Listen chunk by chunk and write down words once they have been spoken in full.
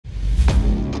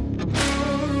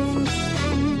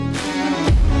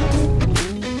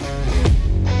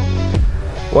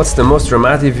What's the most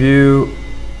dramatic view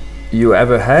you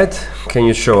ever had? Can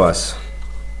you show us?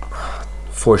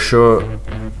 For sure,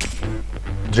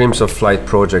 Dreams of Flight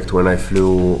project when I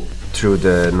flew through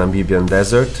the Namibian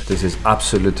desert. This is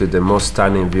absolutely the most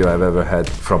stunning view I've ever had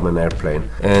from an airplane.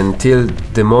 And till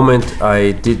the moment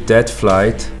I did that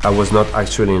flight, I was not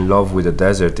actually in love with the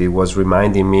desert. It was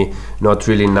reminding me not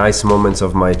really nice moments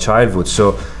of my childhood.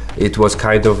 So it was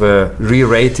kind of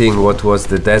re-rating what was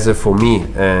the desert for me.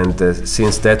 And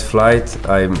since that flight,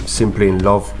 I'm simply in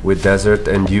love with desert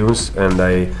and dunes, and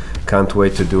I can't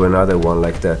wait to do another one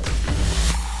like that.